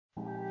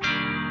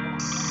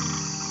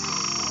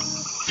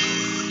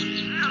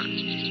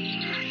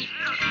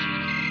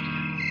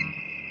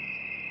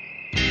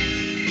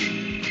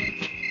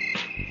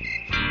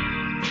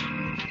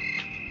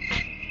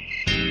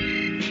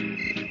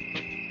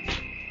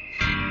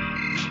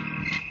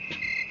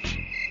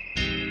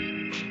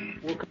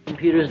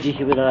Computers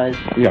dehumanize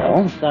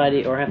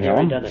society, or have they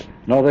already done it?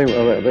 No,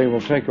 they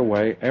will take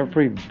away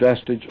every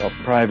vestige of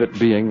private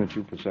being that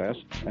you possess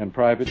and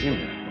private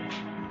interest.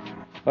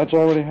 That's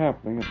already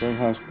happening at very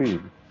high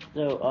speed.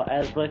 So,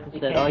 as Michael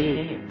said, are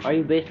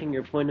you basing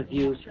your point of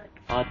view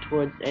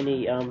towards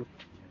any?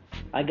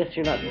 I guess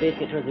you're not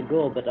basing it towards a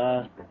goal, but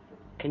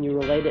can you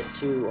relate it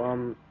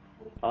to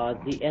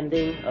the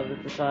ending of the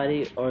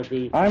society, or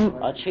the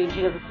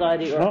changing of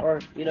society, or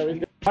you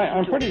know?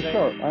 I'm pretty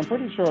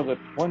sure that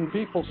when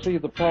people see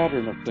the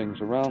pattern of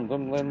things around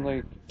them, then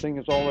the thing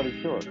is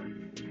already cured.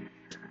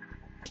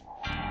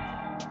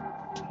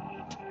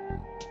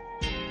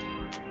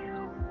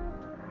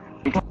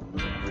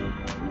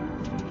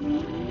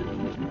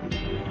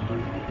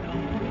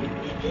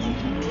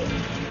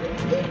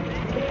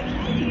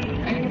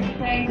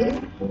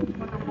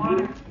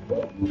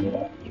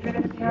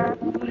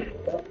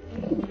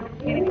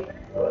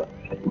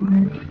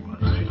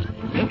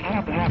 This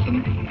has to happen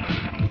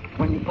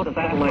when you put a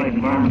satellite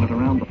environment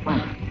around the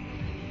planet.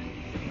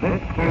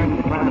 This turns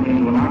the planet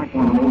into an arc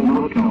one of those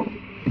molecules.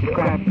 It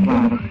scratches the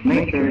planet.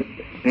 Nature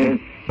is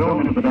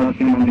thrown into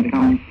production and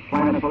becomes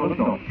planet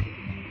pollution.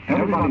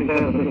 Everybody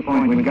says at this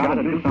point, we've got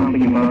to do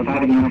something about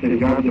tidying up this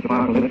garbage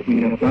apocalypse.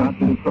 We have got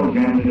to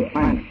program this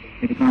planet.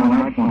 It's now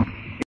an arc one.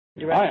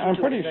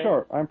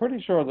 I'm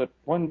pretty sure that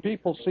when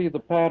people see the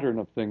pattern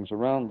of things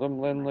around them,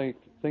 then the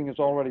thing is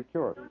already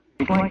cured.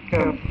 It's like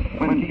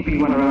when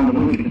TV went around the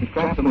movies to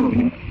scrap the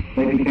movies,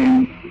 they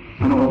became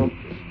an old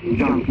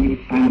junkie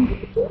and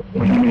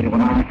were made of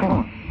an art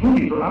form.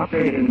 Movies were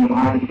upgraded into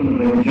art as soon as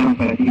they were jumped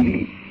by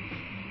TV.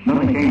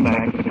 Nothing came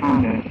back as the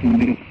content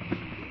TV.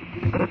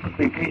 This is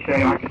the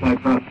cliche archetype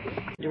for us.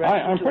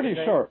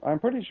 I'm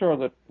pretty sure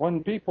that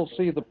when people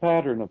see the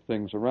pattern of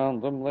things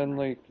around them, then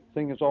the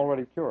thing is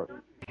already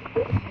cured.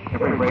 If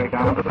we break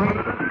down the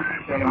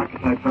cliche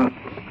archetype for us.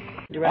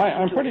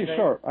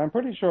 I'm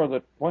pretty sure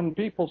that when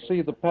people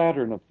see the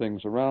pattern of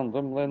things around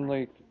them, then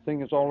the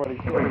thing is already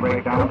cured. If we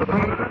break down the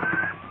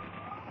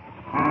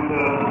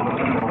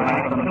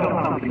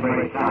until something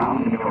breaks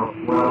down in your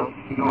world,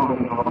 you don't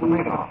really know what to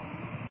make of.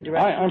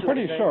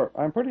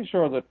 I'm pretty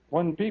sure that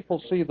when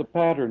people see the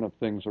pattern of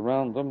things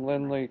around them,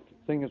 then the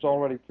thing is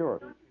already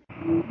cured.